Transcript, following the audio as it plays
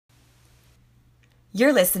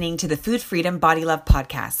You're listening to the Food Freedom Body Love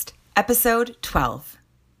Podcast, episode 12.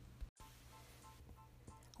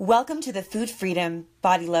 Welcome to the Food Freedom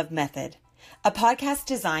Body Love Method, a podcast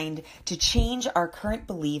designed to change our current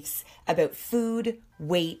beliefs about food,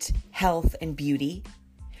 weight, health, and beauty,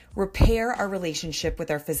 repair our relationship with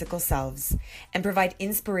our physical selves, and provide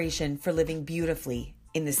inspiration for living beautifully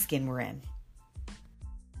in the skin we're in.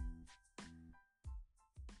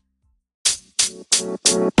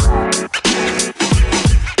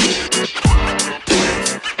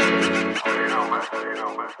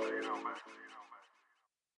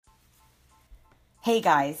 Hey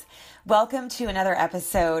guys, welcome to another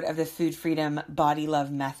episode of the Food Freedom Body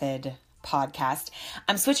Love Method podcast.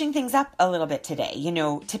 I'm switching things up a little bit today.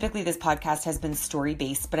 Typically this podcast has been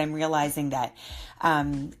story-based, but I'm realizing that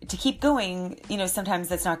to keep going, sometimes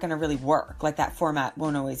that's not going to really work. Like that format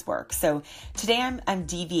won't always work. So today I'm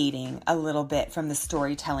deviating a little bit from the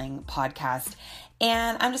storytelling podcast,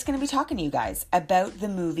 and I'm just going to be talking to you guys about the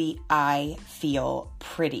movie I Feel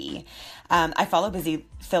Pretty. I follow Busy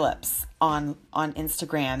Phillips on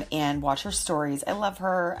Instagram and watch her stories. I love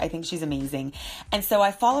her. I think she's amazing. And so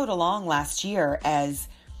I followed along last year as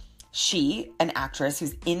she, an actress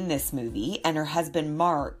who's in this movie, and her husband,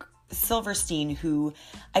 Mark Silverstein, who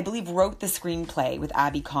I believe wrote the screenplay with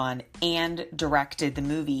Abby Kahn and directed the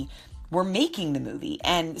movie, were making the movie.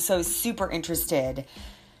 And so super interested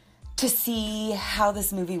to see how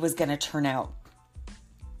this movie was going to turn out.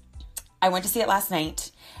 I went to see it last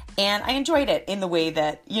night, and I enjoyed it in the way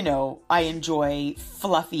that, I enjoy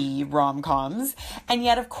fluffy rom-coms. And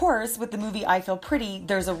yet, of course, with the movie I Feel Pretty,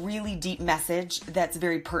 there's a really deep message that's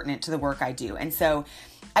very pertinent to the work I do. And so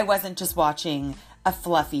I wasn't just watching a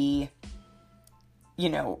fluffy,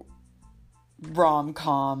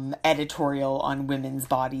 rom-com editorial on women's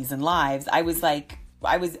bodies and lives. I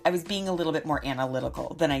was being a little bit more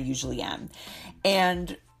analytical than I usually am.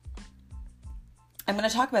 And I'm going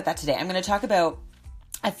to talk about that today. I'm going to talk about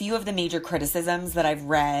a few of the major criticisms that I've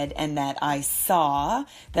read and that I saw,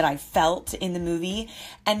 that I felt in the movie.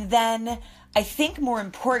 And then I think more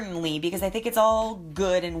importantly, because I think it's all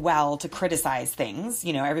good and well to criticize things,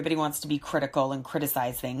 everybody wants to be critical and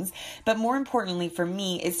criticize things. But more importantly for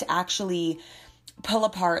me is to actually pull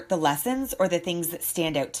apart the lessons or the things that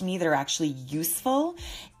stand out to me that are actually useful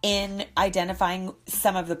in identifying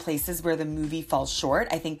some of the places where the movie falls short.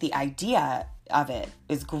 I think the idea of it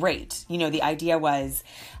is great. The idea was,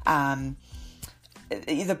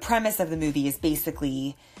 the premise of the movie is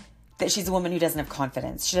basically that she's a woman who doesn't have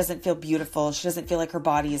confidence. She doesn't feel beautiful. She doesn't feel like her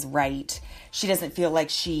body is right. She doesn't feel like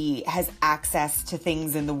she has access to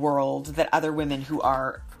things in the world that other women who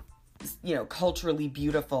are, culturally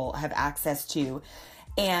beautiful have access to.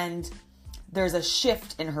 And there's a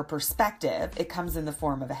shift in her perspective. It comes in the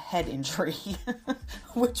form of a head injury,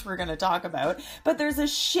 which we're going to talk about. But there's a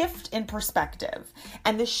shift in perspective.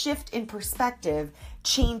 And the shift in perspective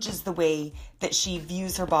changes the way that she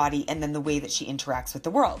views her body and then the way that she interacts with the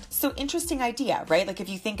world. So interesting idea, right? Like if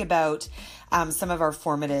you think about some of our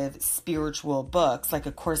formative spiritual books, like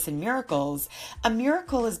A Course in Miracles, a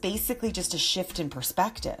miracle is basically just a shift in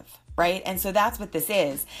perspective. Right? And so that's what this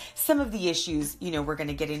is. Some of the issues, we're going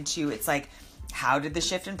to get into, it's like, how did the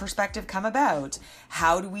shift in perspective come about?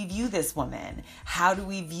 How do we view this woman? How do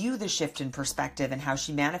we view the shift in perspective and how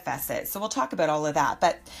she manifests it? So we'll talk about all of that.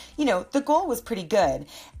 But, the goal was pretty good.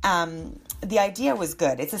 The idea was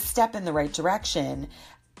good. It's a step in the right direction.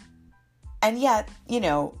 And yet,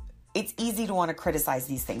 it's easy to want to criticize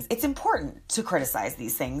these things. It's important to criticize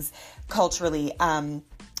these things culturally.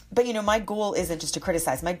 But, my goal isn't just to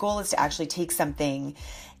criticize. My goal is to actually take something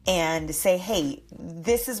and say, hey,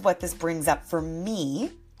 this is what this brings up for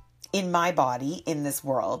me in my body, in this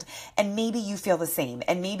world. And maybe you feel the same.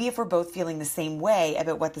 And maybe if we're both feeling the same way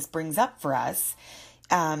about what this brings up for us,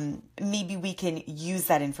 maybe we can use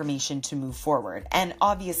that information to move forward. And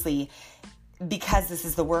obviously, because this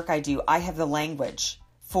is the work I do, I have the language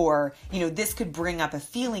for, this could bring up a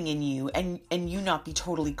feeling in you and you not be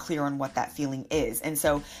totally clear on what that feeling is. And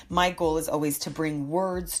so my goal is always to bring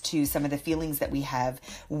words to some of the feelings that we have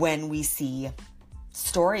when we see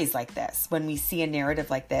stories like this, when we see a narrative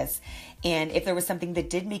like this. And if there was something that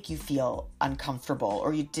did make you feel uncomfortable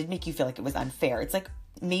or you did make you feel like it was unfair, it's like,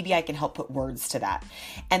 maybe I can help put words to that.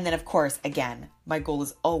 And then of course, again, my goal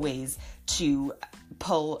is always to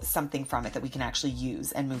pull something from it that we can actually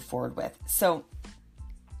use and move forward with. So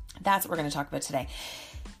that's what we're going to talk about today.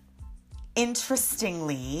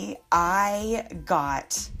 Interestingly, I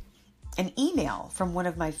got an email from one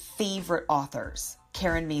of my favorite authors,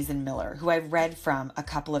 Karen Mazin Miller, who I've read from a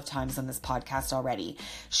couple of times on this podcast already.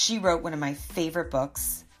 She wrote one of my favorite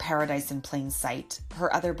books, Paradise in Plain Sight.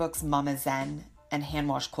 Her other books, Mama Zen and Hand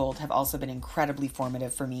Wash Cold have also been incredibly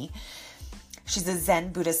formative for me. She's a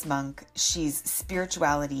Zen Buddhist monk. She's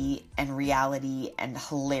spirituality and reality and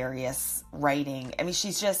hilarious writing. I mean,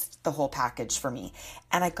 she's just the whole package for me.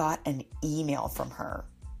 And I got an email from her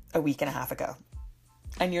a week and a half ago.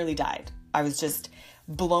 I nearly died. I was just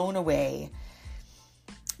blown away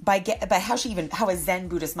by how a Zen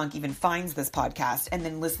Buddhist monk even finds this podcast and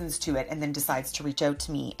then listens to it and then decides to reach out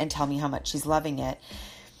to me and tell me how much she's loving it.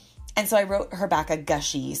 And so I wrote her back a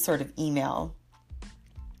gushy sort of email,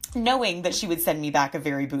 knowing that she would send me back a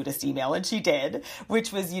very Buddhist email, and she did,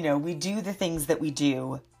 which was, we do the things that we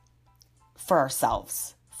do for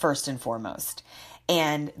ourselves, first and foremost.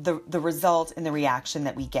 And the result and the reaction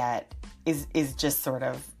that we get is just sort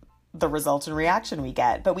of the result and reaction we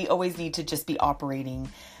get. But we always need to just be operating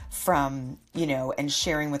from, and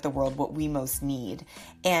sharing with the world what we most need.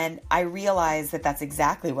 And I realize that that's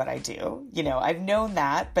exactly what I do. I've known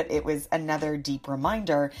that, but it was another deep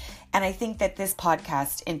reminder. And I think that this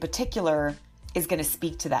podcast in particular is going to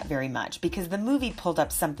speak to that very much, because the movie pulled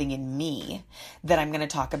up something in me that I'm going to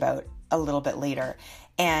talk about a little bit later.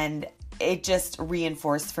 And it just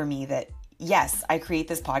reinforced for me that, yes, I create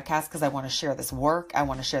this podcast because I want to share this work. I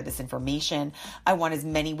want to share this information. I want as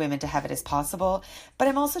many women to have it as possible, but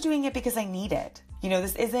I'm also doing it because I need it.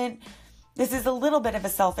 This is a little bit of a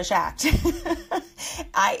selfish act.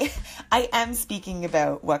 I am speaking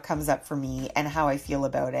about what comes up for me and how I feel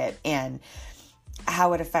about it and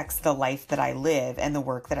how it affects the life that I live and the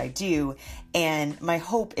work that I do. And my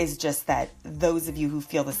hope is just that those of you who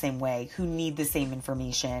feel the same way, who need the same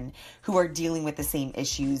information, who are dealing with the same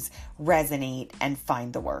issues, resonate and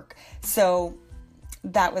find the work. So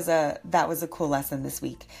that was a cool lesson this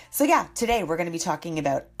week. So yeah, today we're going to be talking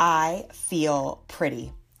about I Feel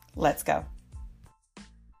Pretty. Let's go.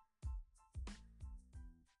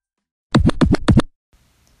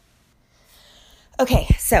 Okay,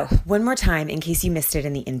 so one more time, in case you missed it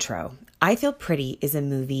in the intro, I Feel Pretty is a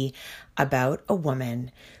movie about a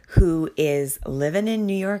woman who is living in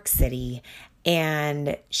New York City,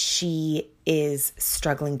 and she is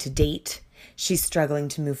struggling to date. She's struggling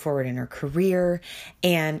to move forward in her career,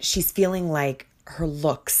 and she's feeling like her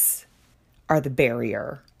looks are the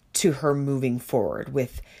barrier to her moving forward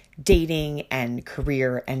with dating and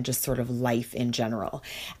career and just sort of life in general.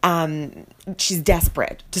 She's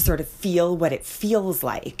desperate to sort of feel what it feels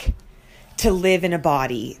like to live in a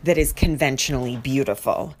body that is conventionally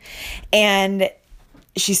beautiful. And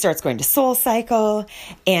she starts going to Soul Cycle,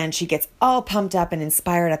 and she gets all pumped up and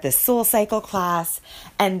inspired at this Soul Cycle class.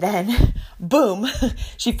 And then, boom,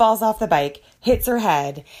 she falls off the bike, hits her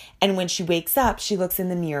head. And when she wakes up, she looks in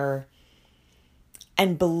the mirror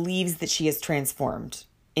and believes that she is transformed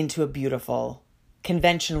into a beautiful,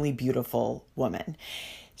 conventionally beautiful woman.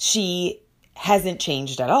 She hasn't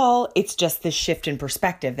changed at all. It's just this shift in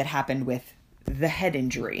perspective that happened with the head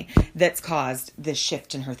injury that's caused this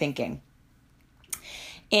shift in her thinking.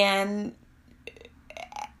 And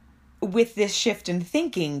with this shift in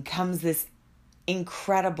thinking comes this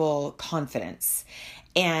incredible confidence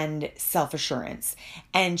and self-assurance.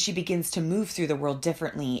 And she begins to move through the world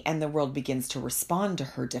differently, and the world begins to respond to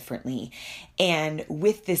her differently. And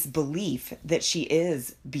with this belief that she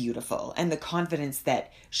is beautiful and the confidence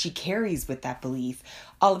that she carries with that belief,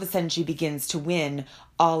 all of a sudden she begins to win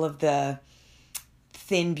all of the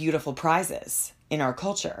thin, beautiful prizes in our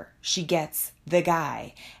culture. She gets the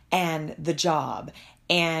guy and the job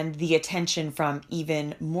and the attention from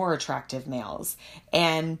even more attractive males.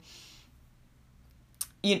 And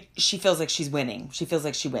she feels like she's winning. She feels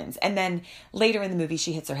like she wins. And then later in the movie,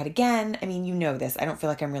 she hits her head again. I mean, you know this. I don't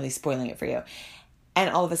feel like I'm really spoiling it for you.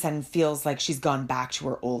 And all of a sudden feels like she's gone back to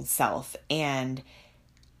her old self and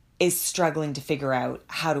is struggling to figure out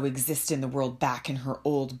how to exist in the world back in her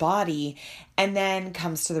old body. And then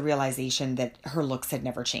comes to the realization that her looks had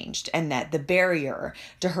never changed, and that the barrier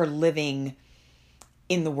to her living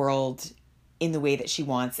in the world in the way that she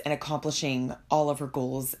wants and accomplishing all of her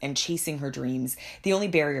goals and chasing her dreams, the only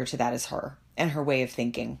barrier to that is her and her way of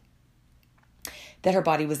thinking. That her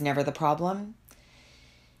body was never the problem.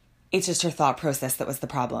 It's just her thought process that was the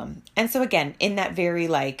problem. And so again, in that very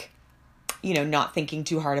not thinking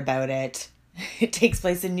too hard about it. It takes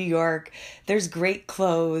place in New York. There's great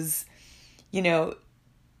clothes.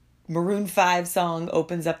 Maroon 5 song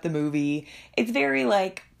opens up the movie. It's very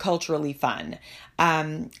culturally fun.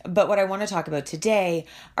 But what I want to talk about today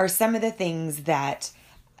are some of the things that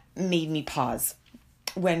made me pause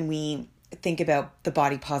when we think about the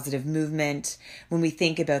body positive movement, when we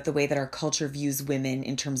think about the way that our culture views women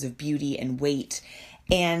in terms of beauty and weight,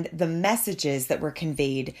 and the messages that were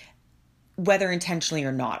conveyed whether intentionally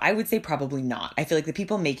or not. I would say probably not. I feel like the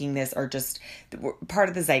people making this are just part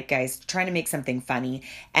of the zeitgeist, trying to make something funny,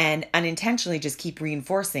 and unintentionally just keep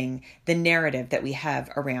reinforcing the narrative that we have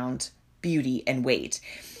around beauty and weight.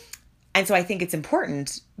 And so I think it's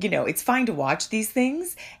important, it's fine to watch these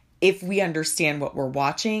things if we understand what we're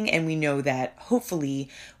watching, and we know that hopefully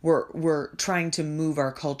we're trying to move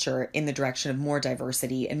our culture in the direction of more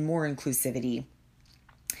diversity and more inclusivity,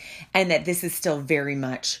 and that this is still very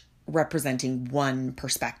much representing one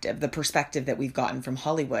perspective, the perspective that we've gotten from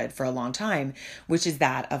Hollywood for a long time, which is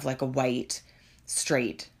that of like a white,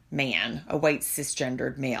 straight man, a white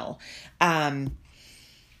cisgendered male.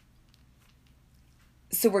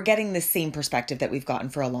 So we're getting the same perspective that we've gotten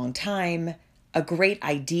for a long time. A great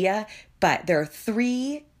idea, but there are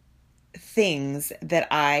 3 things that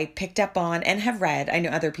I picked up on and have read. I know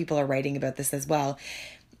other people are writing about this as well.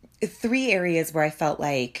 3 areas where I felt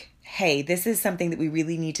like, hey, this is something that we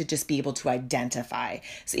really need to just be able to identify.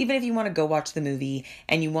 So even if you want to go watch the movie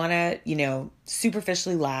and you want to,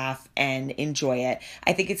 superficially laugh and enjoy it,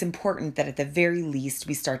 I think it's important that at the very least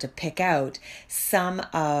we start to pick out some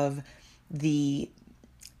of the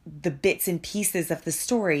bits and pieces of the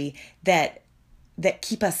story that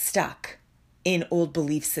keep us stuck in old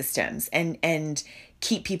belief systems and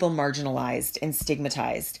keep people marginalized and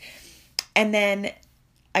stigmatized. And then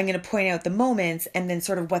I'm going to point out the moments and then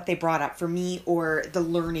sort of what they brought up for me, or the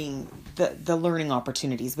learning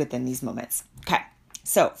opportunities within these moments. Okay.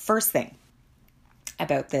 So first thing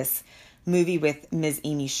about this movie with Ms.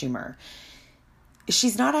 Amy Schumer,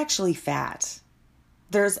 she's not actually fat.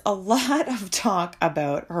 There's a lot of talk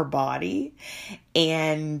about her body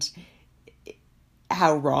and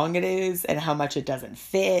how wrong it is and how much it doesn't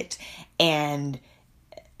fit. And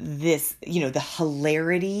this, the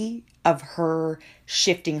hilarity of her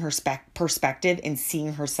shifting her perspective and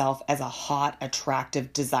seeing herself as a hot,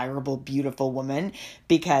 attractive, desirable, beautiful woman,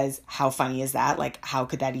 because how funny is that? Like, how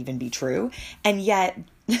could that even be true? And yet,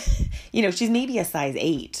 she's maybe a size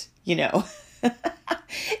 8,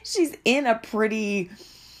 she's in a pretty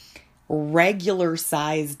regular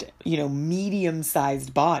sized, medium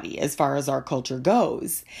sized body as far as our culture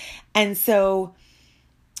goes. And so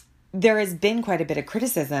there has been quite a bit of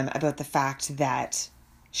criticism about the fact that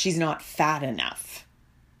she's not fat enough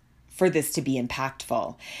for this to be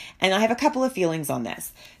impactful. And I have a couple of feelings on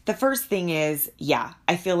this. The first thing is,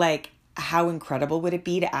 I feel like how incredible would it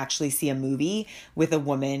be to actually see a movie with a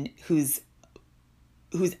woman who's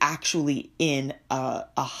actually in a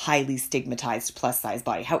highly stigmatized plus size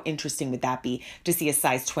body? How interesting would that be to see a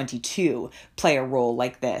size 22 play a role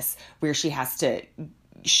like this, where she has to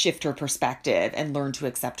shift her perspective and learn to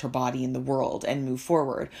accept her body in the world and move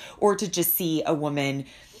forward, or to just see a woman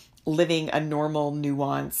living a normal,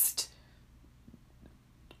 nuanced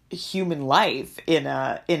human life in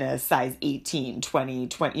a size 18, 20,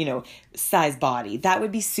 size body. That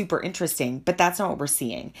would be super interesting, but that's not what we're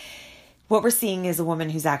seeing. What we're seeing is a woman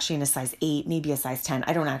who's actually in a size 8, maybe a size 10.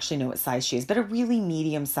 I don't actually know what size she is, but a really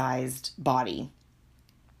medium-sized body.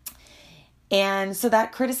 And so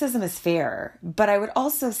that criticism is fair. But I would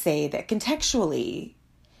also say that contextually,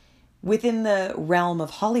 within the realm of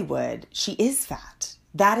Hollywood, she is fat.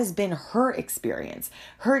 That has been her experience.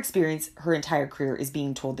 Her experience, her entire career, is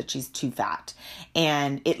being told that she's too fat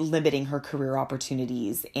and it limiting her career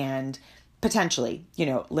opportunities and potentially,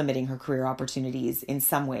 limiting her career opportunities in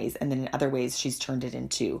some ways. And then in other ways, she's turned it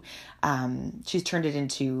into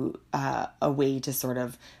a way to sort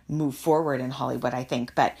of move forward in Hollywood, I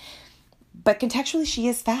think. But contextually, she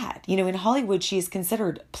is fat. In Hollywood, she is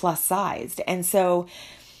considered plus sized. And so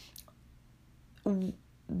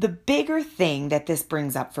the bigger thing that this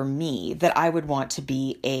brings up for me that I would want to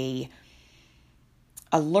be a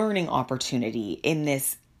learning opportunity in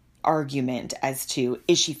this argument as to,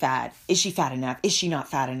 is she fat? Is she fat enough? Is she not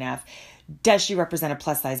fat enough? Does she represent a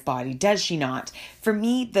plus size body? Does she not? For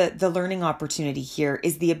me, the learning opportunity here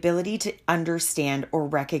is the ability to understand or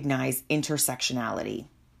recognize intersectionality.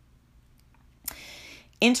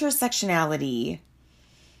 Intersectionality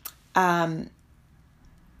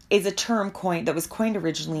is a term that was coined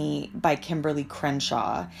originally by Kimberly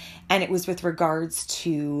Crenshaw, and it was with regards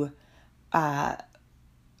to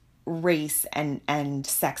race and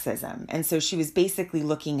sexism. And so she was basically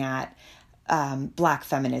looking at Black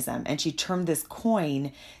feminism, and she termed this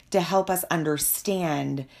coin to help us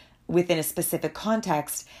understand within a specific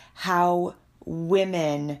context how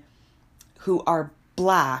women who are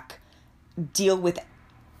Black deal with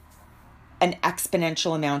an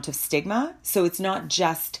exponential amount of stigma. So it's not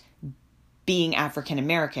just being African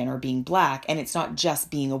American or being Black, and it's not just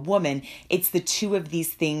being a woman. It's the two of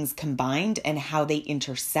these things combined and how they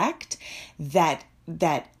intersect that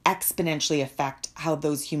that exponentially affect how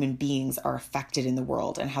those human beings are affected in the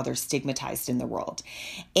world and how they're stigmatized in the world.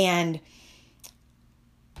 And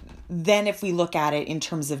then if we look at it in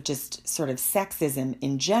terms of just sort of sexism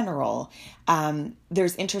in general,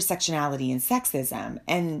 there's intersectionality in sexism,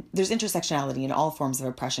 and there's intersectionality in all forms of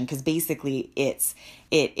oppression, because basically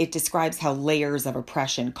it describes how layers of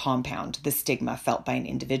oppression compound the stigma felt by an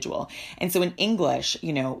individual. And so in English,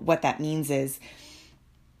 what that means is,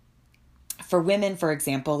 for women, for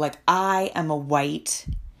example, like I am a white,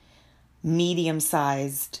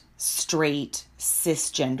 medium-sized, straight,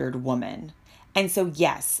 cisgendered woman. And so,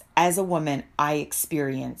 yes, as a woman, I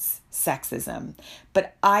experience sexism,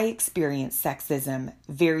 but I experience sexism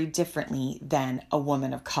very differently than a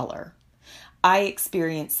woman of color. I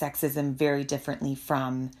experience sexism very differently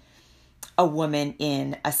from a woman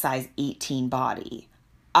in a size 18 body.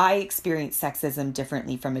 I experience sexism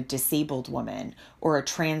differently from a disabled woman or a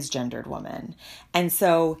transgendered woman. And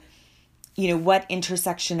so, what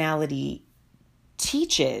intersectionality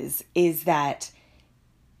teaches is that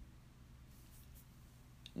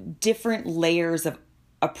different layers of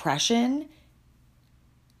oppression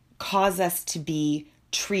cause us to be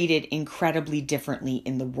treated incredibly differently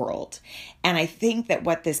in the world. And I think that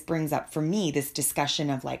what this brings up for me, this discussion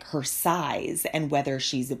of like her size and whether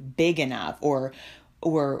she's big enough or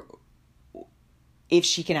if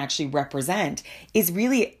she can actually represent, is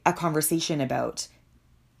really a conversation about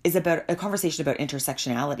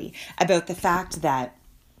intersectionality, about the fact that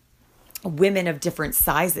women of different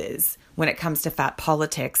sizes, when it comes to fat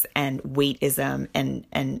politics and weightism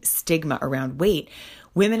and stigma around weight,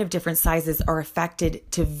 women of different sizes are affected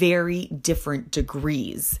to very different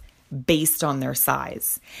degrees based on their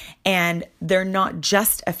size. And they're not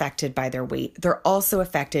just affected by their weight, they're also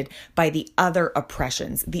affected by the other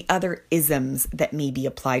oppressions, the other isms that may be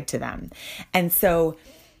applied to them. And so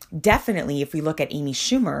definitely, if we look at Amy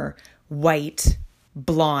Schumer, white,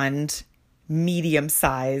 blonde,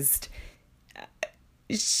 medium-sized,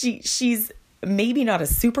 she's maybe not a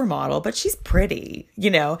supermodel, but she's pretty,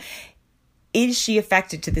 Is she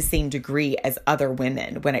affected to the same degree as other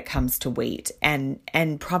women when it comes to weight? And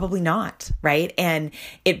probably not, right? And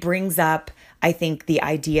it brings up, I think, the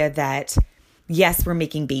idea that, yes, we're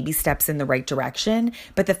making baby steps in the right direction,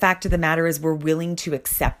 but the fact of the matter is we're willing to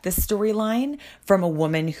accept this storyline from a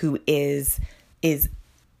woman who is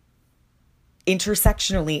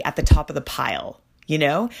intersectionally at the top of the pile.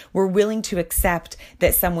 We're willing to accept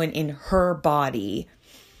that someone in her body,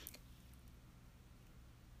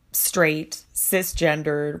 straight,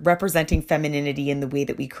 cisgendered, representing femininity in the way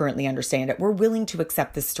that we currently understand it, we're willing to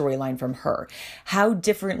accept this storyline from her. How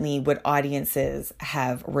differently would audiences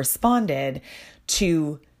have responded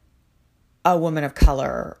to a woman of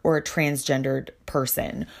color or a transgendered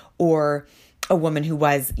person or a woman who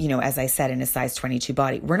was, as I said, in a size 22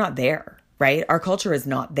 body? We're not there. Right? Our culture is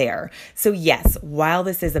not there. So yes, while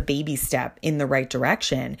this is a baby step in the right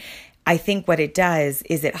direction, I think what it does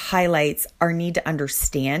is it highlights our need to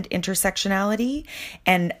understand intersectionality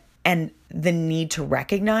and the need to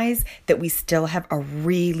recognize that we still have a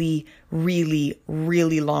really, really,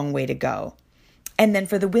 really long way to go. And then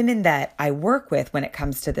for the women that I work with when it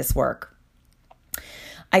comes to this work,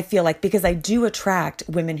 I feel like, because I do attract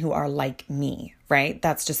women who are like me, right?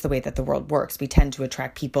 That's just the way that the world works. We tend to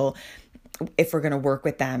attract people, if we're going to work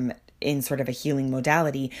with them in sort of a healing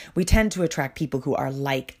modality, we tend to attract people who are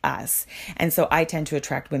like us. And so I tend to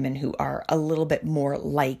attract women who are a little bit more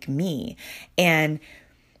like me. And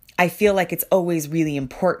I feel like it's always really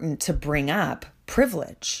important to bring up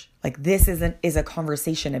privilege. Like this is a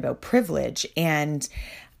conversation about privilege, and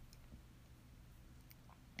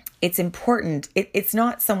it's important. It's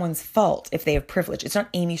not someone's fault if they have privilege. It's not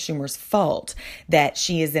Amy Schumer's fault that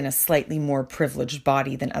she is in a slightly more privileged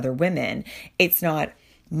body than other women. It's not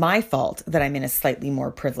my fault that I'm in a slightly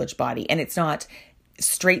more privileged body. And it's not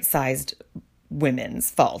straight-sized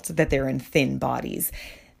women's fault that they're in thin bodies.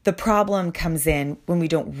 The problem comes in when we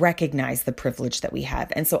don't recognize the privilege that we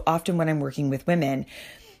have. And so often when I'm working with women,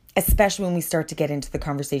 especially when we start to get into the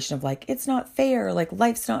conversation of like, it's not fair, like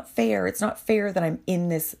life's not fair. It's not fair that I'm in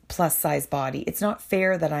this plus size body. It's not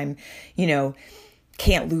fair that I'm,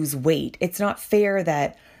 can't lose weight. It's not fair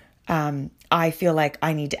that I feel like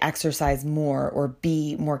I need to exercise more or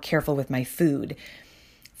be more careful with my food.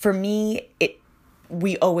 For me,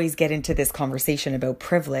 we always get into this conversation about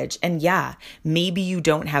privilege. And yeah, maybe you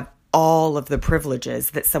don't have all of the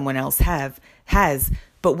privileges that someone else has,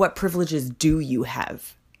 but what privileges do you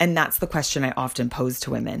have? And that's the question I often pose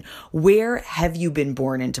to women. Where have you been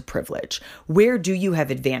born into privilege? Where do you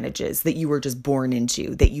have advantages that you were just born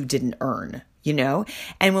into that you didn't earn? You know?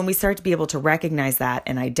 And when we start to be able to recognize that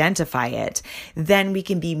and identify it, then we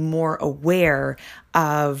can be more aware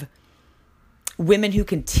of women who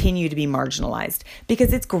continue to be marginalized,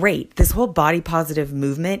 because it's great. This whole body positive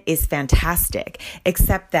movement is fantastic,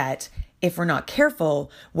 except that if we're not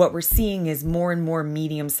careful, what we're seeing is more and more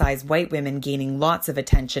medium-sized white women gaining lots of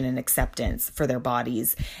attention and acceptance for their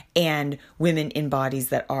bodies, and women in bodies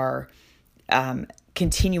that are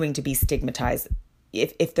continuing to be stigmatized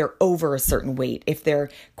if they're over a certain weight, if they're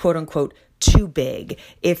quote unquote too big,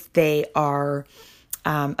 if they are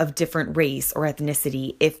of different race or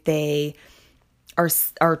ethnicity, if they are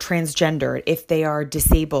transgendered, if they are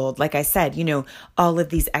disabled. Like I said, you know, all of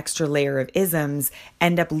these extra layer of isms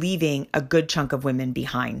end up leaving a good chunk of women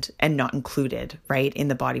behind and not included, right, in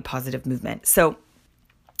the body positive movement. So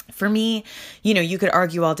for me, you know, you could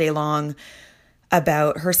argue all day long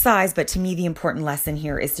about her size, but to me, the important lesson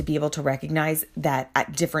here is to be able to recognize that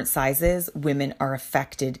at different sizes, women are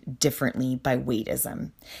affected differently by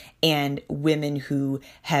weightism. And women who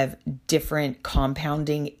have different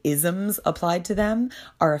compounding isms applied to them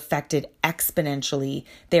are affected exponentially.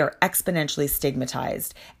 They are exponentially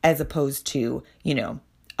stigmatized as opposed to, you know,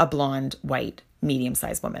 a blonde, white,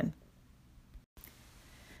 medium-sized woman.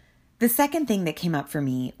 The second thing that came up for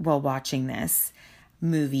me while watching this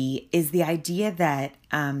movie is the idea that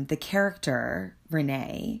the character,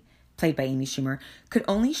 Renee, played by Amy Schumer, could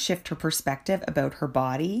only shift her perspective about her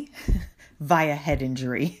body via head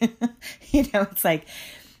injury. You know, it's like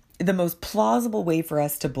the most plausible way for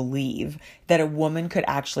us to believe that a woman could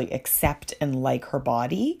actually accept and like her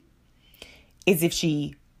body is if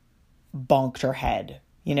she bonked her head,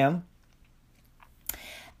 you know?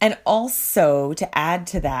 And also to add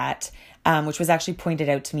to that, which was actually pointed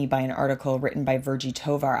out to me by an article written by Virgie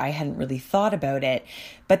Tovar. I hadn't really thought about it,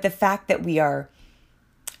 but the fact that we are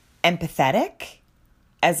empathetic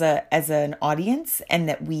as an audience and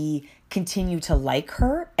that we continue to like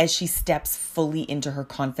her as she steps fully into her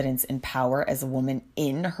confidence and power as a woman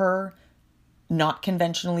in her not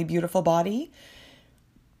conventionally beautiful body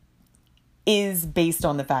is based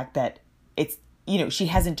on the fact that it's, you know, she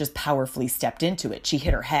hasn't just powerfully stepped into it. She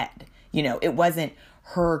hit her head. You know, it wasn't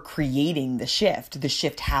her creating the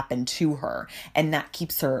shift happened to her, and that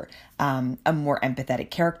keeps her a more empathetic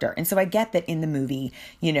character. And so I get that in the movie,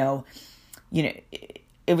 you know,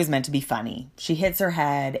 it was meant to be funny. She hits her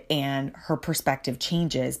head and her perspective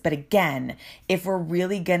changes. But again, if we're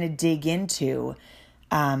really going to dig into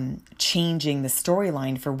changing the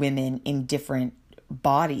storyline for women in different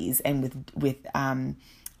bodies and with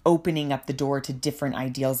opening up the door to different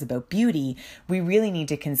ideals about beauty, we really need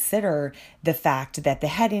to consider the fact that the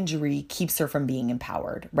head injury keeps her from being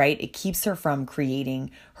empowered, right? It keeps her from creating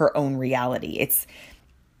her own reality. It's,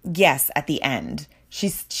 yes, at the end,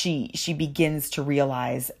 she begins to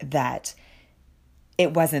realize that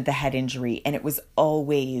it wasn't the head injury and it was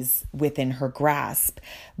always within her grasp.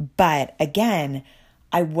 But again,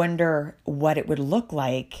 I wonder what it would look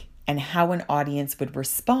like and how an audience would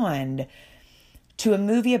respond to a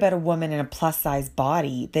movie about a woman in a plus-size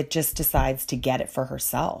body that just decides to get it for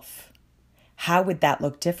herself. How would that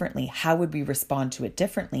look differently? How would we respond to it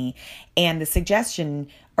differently? And the suggestion,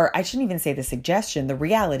 or I shouldn't even say the suggestion, the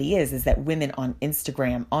reality is that women on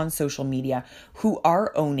Instagram, on social media, who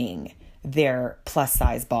are owning their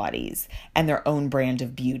plus-size bodies and their own brand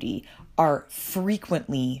of beauty are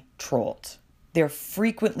frequently trolled. They're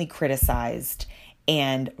frequently criticized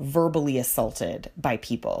and verbally assaulted by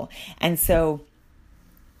people. And so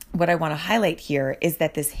what I want to highlight here is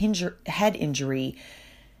that this head injury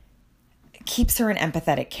keeps her an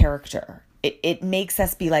empathetic character. It makes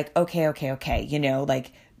us be like, okay. You know,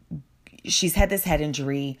 like she's had this head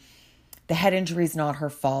injury. The head injury is not her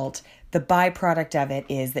fault. The byproduct of it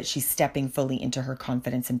is that she's stepping fully into her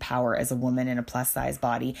confidence and power as a woman in a plus size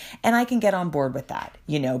body. And I can get on board with that,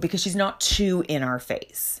 you know, because she's not too in our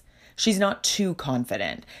face. She's not too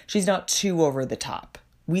confident. She's not too over the top.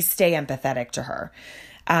 We stay empathetic to her.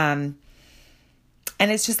 And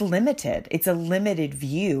it's just limited. It's a limited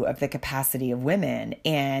view of the capacity of women.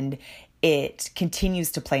 And it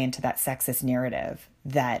continues to play into that sexist narrative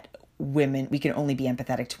that women, we can only be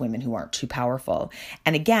empathetic to women who aren't too powerful.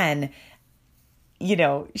 And again, you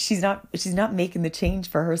know, she's not making the change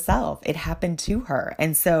for herself. It happened to her.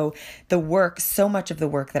 And so so much of the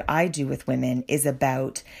work that I do with women is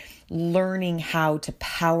about, learning how to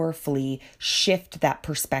powerfully shift that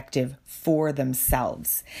perspective for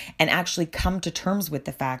themselves and actually come to terms with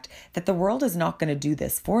the fact that the world is not going to do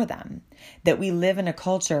this for them. That we live in a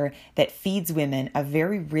culture that feeds women a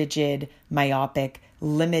very rigid, myopic,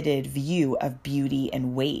 limited view of beauty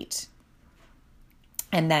and weight.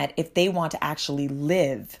 And that if they want to actually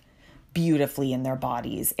live beautifully in their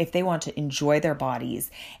bodies, if they want to enjoy their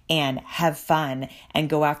bodies and have fun and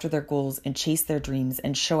go after their goals and chase their dreams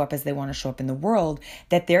and show up as they want to show up in the world,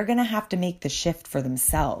 that they're going to have to make the shift for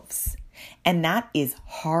themselves. And that is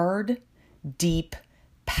hard, deep,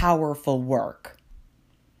 powerful work.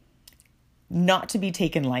 Not to be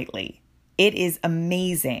taken lightly. It is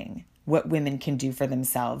amazing what women can do for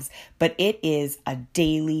themselves, but it is a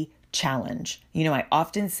daily challenge. You know, I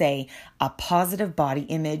often say a positive body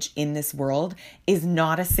image in this world is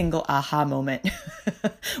not a single aha moment.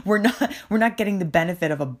 We're not getting the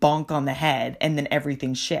benefit of a bonk on the head and then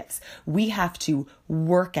everything shifts. We have to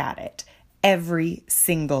work at it every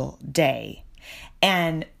single day.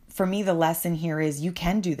 And for me, the lesson here is you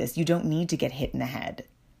can do this. You don't need to get hit in the head.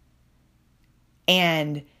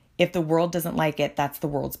 And if the world doesn't like it, that's the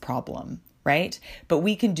world's problem. Right? But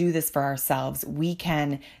we can do this for ourselves. We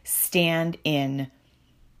can stand in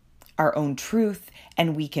our own truth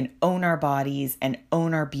and we can own our bodies and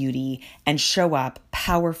own our beauty and show up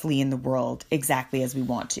powerfully in the world exactly as we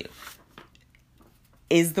want to.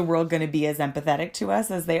 Is the world going to be as empathetic to us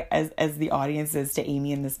as the audience is to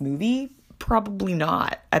Amy in this movie? Probably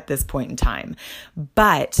not at this point in time.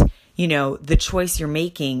 But, you know, the choice you're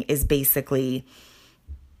making is basically,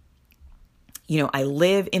 you know, I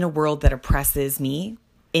live in a world that oppresses me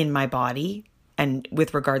in my body and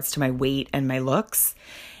with regards to my weight and my looks.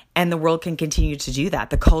 And the world can continue to do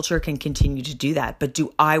that. The culture can continue to do that. But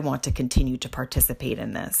do I want to continue to participate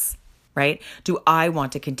in this? Right? Do I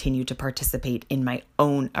want to continue to participate in my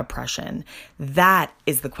own oppression? That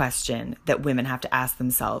is the question that women have to ask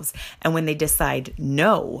themselves. And when they decide,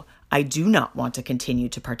 no, I do not want to continue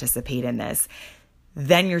to participate in this,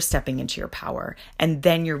 then you're stepping into your power. And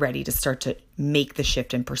then you're ready to start to make the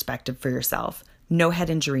shift in perspective for yourself. No head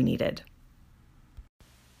injury needed.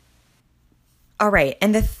 All right.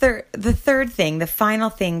 And the third thing, the final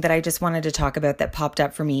thing that I just wanted to talk about that popped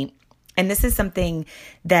up for me, and this is something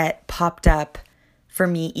that popped up for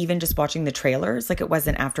me even just watching the trailers, like it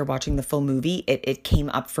wasn't after watching the full movie. It came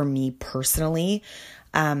up for me personally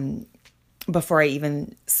before I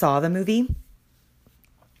even saw the movie.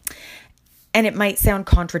 And it might sound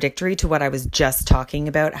contradictory to what I was just talking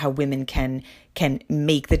about, how women can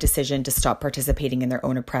make the decision to stop participating in their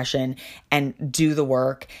own oppression and do the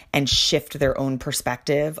work and shift their own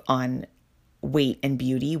perspective on weight and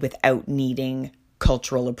beauty without needing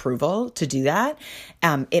cultural approval to do that.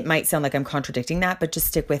 It might sound like I'm contradicting that, but just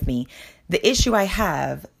stick with me. The issue I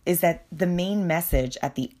have is that the main message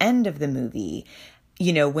at the end of the movie,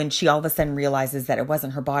 you know, when she all of a sudden realizes that it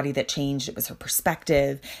wasn't her body that changed, it was her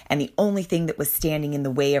perspective. And the only thing that was standing in the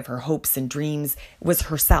way of her hopes and dreams was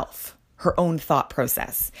herself, her own thought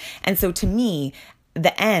process. And so to me,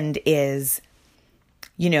 the end is,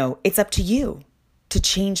 you know, it's up to you to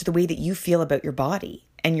change the way that you feel about your body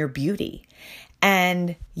and your beauty.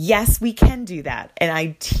 And yes, we can do that. And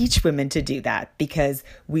I teach women to do that because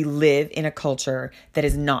we live in a culture that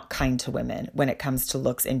is not kind to women when it comes to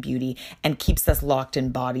looks and beauty and keeps us locked in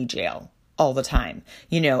body jail all the time,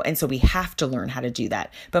 you know, and so we have to learn how to do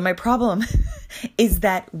that. But my problem is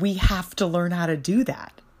that we have to learn how to do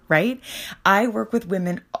that, right? I work with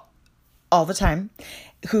women all the time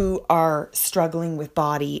who are struggling with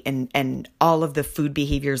body and all of the food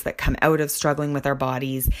behaviors that come out of struggling with our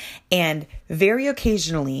bodies. And very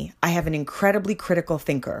occasionally, I have an incredibly critical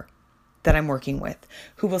thinker that I'm working with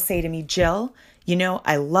who will say to me, Jill, you know,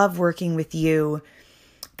 I love working with you.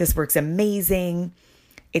 This work's amazing.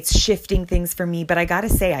 It's shifting things for me. But I got to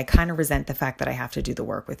say, I kind of resent the fact that I have to do the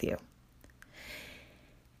work with you.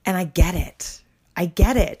 And I get it. I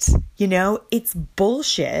get it. You know, it's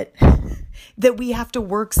bullshit that we have to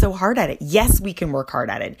work so hard at it. Yes, we can work hard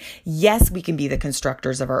at it. Yes, we can be the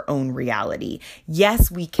constructors of our own reality.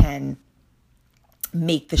 Yes, we can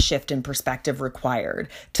make the shift in perspective required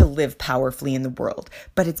to live powerfully in the world.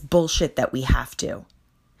 But it's bullshit that we have to.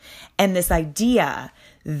 And this idea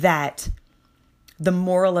that the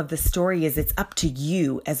moral of the story is it's up to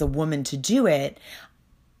you as a woman to do it,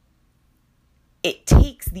 it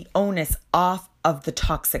takes the onus off of the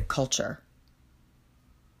toxic culture.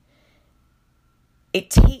 It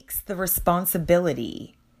takes the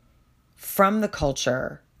responsibility from the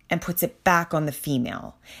culture and puts it back on the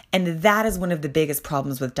female. And that is one of the biggest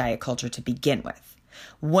problems with diet culture to begin with.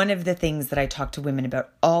 One of the things that I talk to women about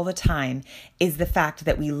all the time is the fact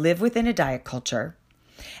that we live within a diet culture.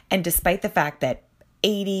 And despite the fact that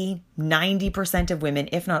 80, 90% of women,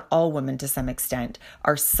 if not all women to some extent,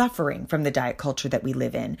 are suffering from the diet culture that we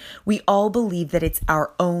live in, we all believe that it's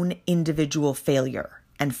our own individual failure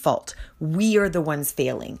and fault. We are the ones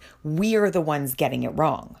failing. We are the ones getting it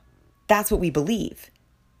wrong. That's what we believe.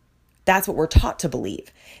 That's what we're taught to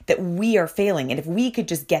believe, that we are failing. And if we could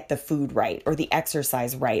just get the food right or the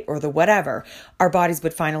exercise right or the whatever, our bodies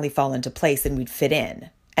would finally fall into place and we'd fit in.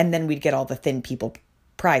 And then we'd get all the thin people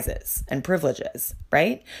prizes and privileges,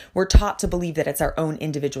 right? We're taught to believe that it's our own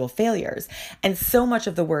individual failures. And so much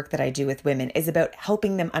of the work that I do with women is about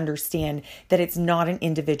helping them understand that it's not an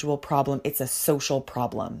individual problem. It's a social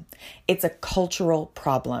problem. It's a cultural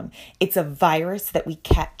problem. It's a virus that we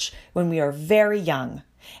catch when we are very young.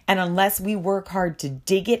 And unless we work hard to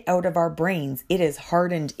dig it out of our brains, it is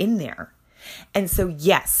hardened in there. And so,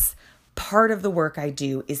 yes, part of the work I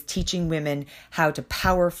do is teaching women how to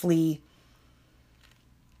powerfully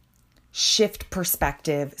shift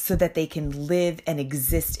perspective so that they can live and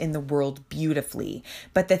exist in the world beautifully.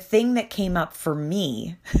 But the thing that came up for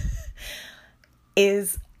me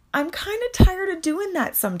is I'm kind of tired of doing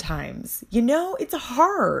that sometimes. You know, it's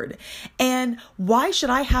hard. And why should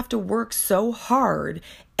I have to work so hard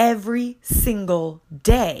every single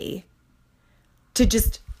day to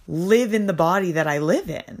just live in the body that I live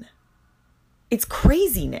in? It's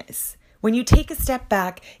craziness. When you take a step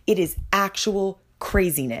back, it is actual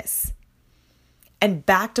craziness. And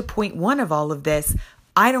back to point one of all of this,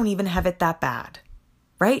 I don't even have it that bad,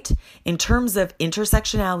 right? In terms of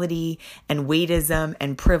intersectionality and weightism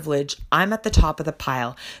and privilege, I'm at the top of the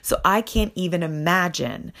pile. So I can't even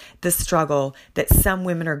imagine the struggle that some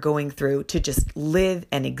women are going through to just live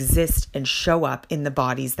and exist and show up in the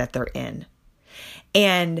bodies that they're in.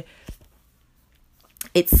 And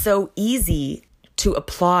it's so easy to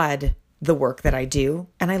applaud the work that I do.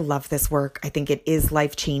 And I love this work. I think it is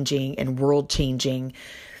life-changing and world-changing.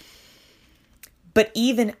 But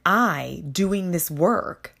even I doing this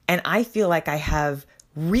work, and I feel like I have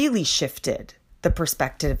really shifted the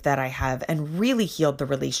perspective that I have and really healed the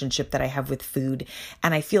relationship that I have with food.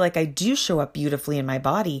 And I feel like I do show up beautifully in my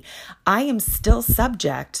body. I am still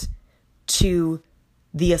subject to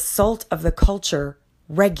the assault of the culture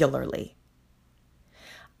regularly.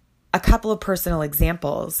 A couple of personal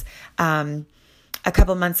examples. A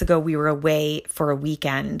couple months ago, we were away for a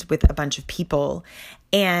weekend with a bunch of people,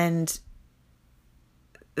 and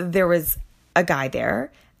there was a guy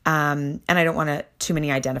there. And I don't want too many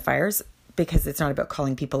identifiers because it's not about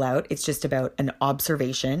calling people out. It's just about an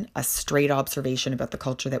observation, a straight observation about the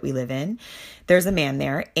culture that we live in. There's a man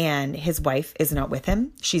there, and his wife is not with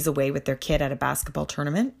him. She's away with their kid at a basketball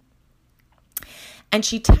tournament. And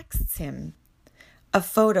she texts him a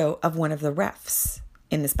photo of one of the refs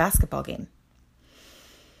in this basketball game.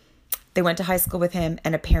 They went to high school with him,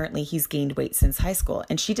 and apparently he's gained weight since high school.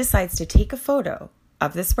 And she decides to take a photo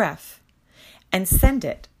of this ref and send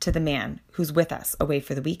it to the man who's with us away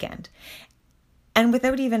for the weekend. And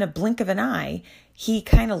without even a blink of an eye, he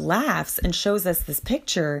kind of laughs and shows us this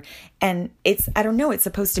picture. And it's, I don't know, it's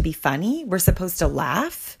supposed to be funny. We're supposed to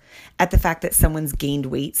laugh at the fact that someone's gained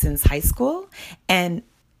weight since high school. And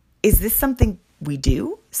is this something we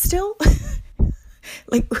do still?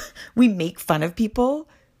 Like, we make fun of people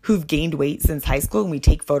who've gained weight since high school, and we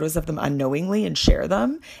take photos of them unknowingly and share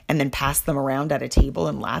them and then pass them around at a table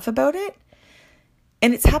and laugh about it.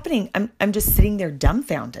 And it's happening. I'm just sitting there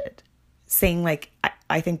dumbfounded, saying like,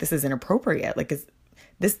 I think this is inappropriate. Like,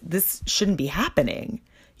 this shouldn't be happening,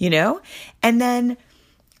 you know? And then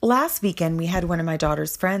last weekend, we had one of my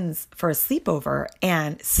daughter's friends for a sleepover,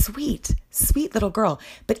 and sweet little girl.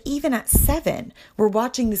 But even at 7, we're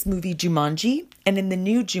watching this movie Jumanji. And in the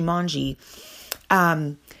new Jumanji,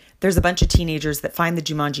 there's a bunch of teenagers that find the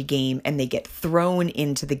Jumanji game, and they get thrown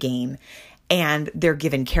into the game, and they're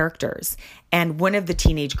given characters. And one of the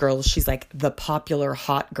teenage girls, she's like the popular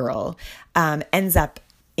hot girl, ends up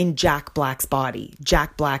in Jack Black's body.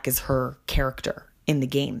 Jack Black is her character in the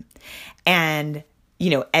game. And you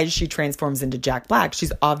know, as she transforms into Jack Black,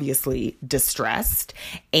 she's obviously distressed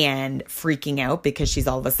and freaking out because she's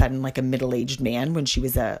all of a sudden like a middle-aged man when she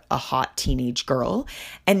was a hot teenage girl.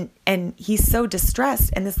 And he's so distressed.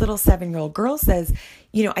 And this little 7-year-old girl says,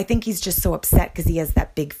 you know, I think he's just so upset because he has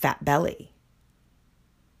that big fat belly.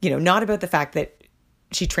 You know, not about the fact that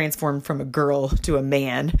she transformed from a girl to a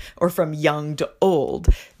man or from young to old.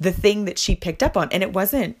 The thing that she picked up on, and it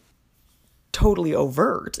wasn't totally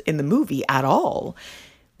overt in the movie at all,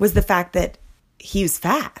 was the fact that he was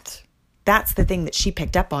fat. that's the thing that she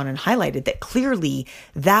picked up on and highlighted, that clearly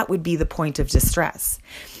that would be the point of distress.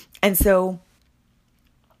 And so,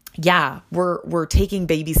 yeah, we're taking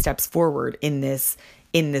baby steps forward in this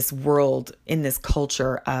world, in this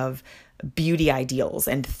culture of beauty ideals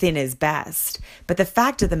and thin is best. But the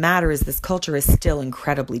fact of the matter is this culture is still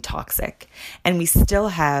incredibly toxic, and we still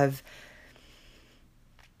have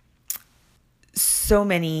so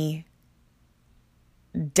many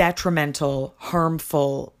detrimental,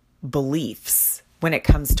 harmful beliefs when it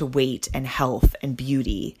comes to weight and health and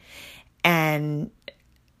beauty. And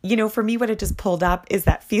you know, for me, what it just pulled up is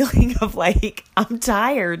that feeling of like, I'm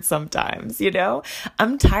tired sometimes, you know,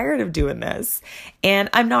 I'm tired of doing this, and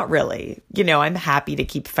I'm not really, you know, I'm happy to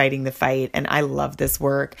keep fighting the fight, and I love this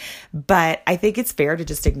work. But I think it's fair to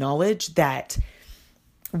just acknowledge that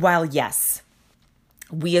while, yes,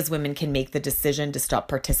 we as women can make the decision to stop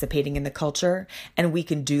participating in the culture, and we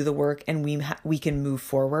can do the work, and we can move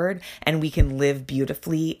forward, and we can live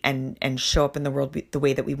beautifully and show up in the world the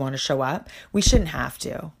way that we want to show up, we shouldn't have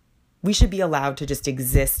to. We should be allowed to just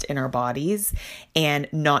exist in our bodies and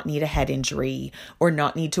not need a head injury or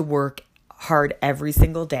not need to work hard every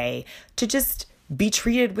single day, to just be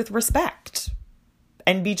treated with respect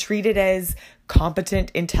and be treated as competent,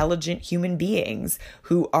 intelligent human beings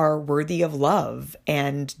who are worthy of love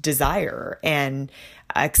and desire and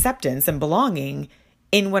acceptance and belonging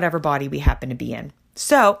in whatever body we happen to be in.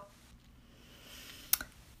 So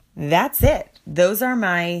that's it. Those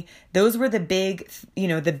were the big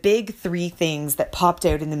three things that popped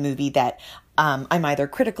out in the movie that I'm either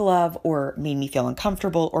critical of or made me feel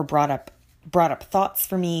uncomfortable or brought up thoughts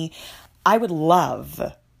for me. I would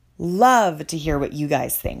love to hear what you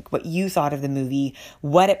guys think, what you thought of the movie,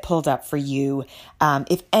 what it pulled up for you.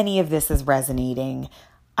 If any of this is resonating,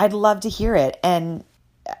 I'd love to hear it. And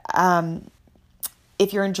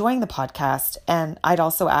if you're enjoying the podcast, and I'd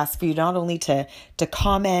also ask for you not only to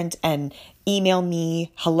comment and email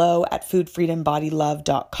me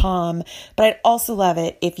hello@foodfreedombodylove.com, but I'd also love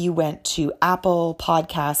it if you went to Apple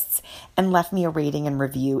Podcasts and left me a rating and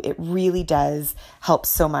review. It really does help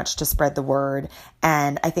so much to spread the word.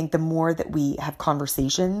 And I think the more that we have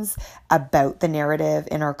conversations about the narrative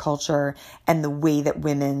in our culture and the way that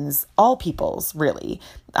all people's really,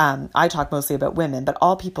 I talk mostly about women, but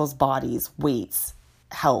all people's bodies, weights,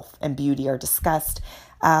 health, and beauty are discussed,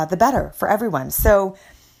 the better for everyone. So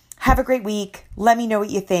have a great week. Let me know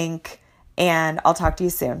what you think, and I'll talk to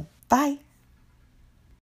you soon. Bye.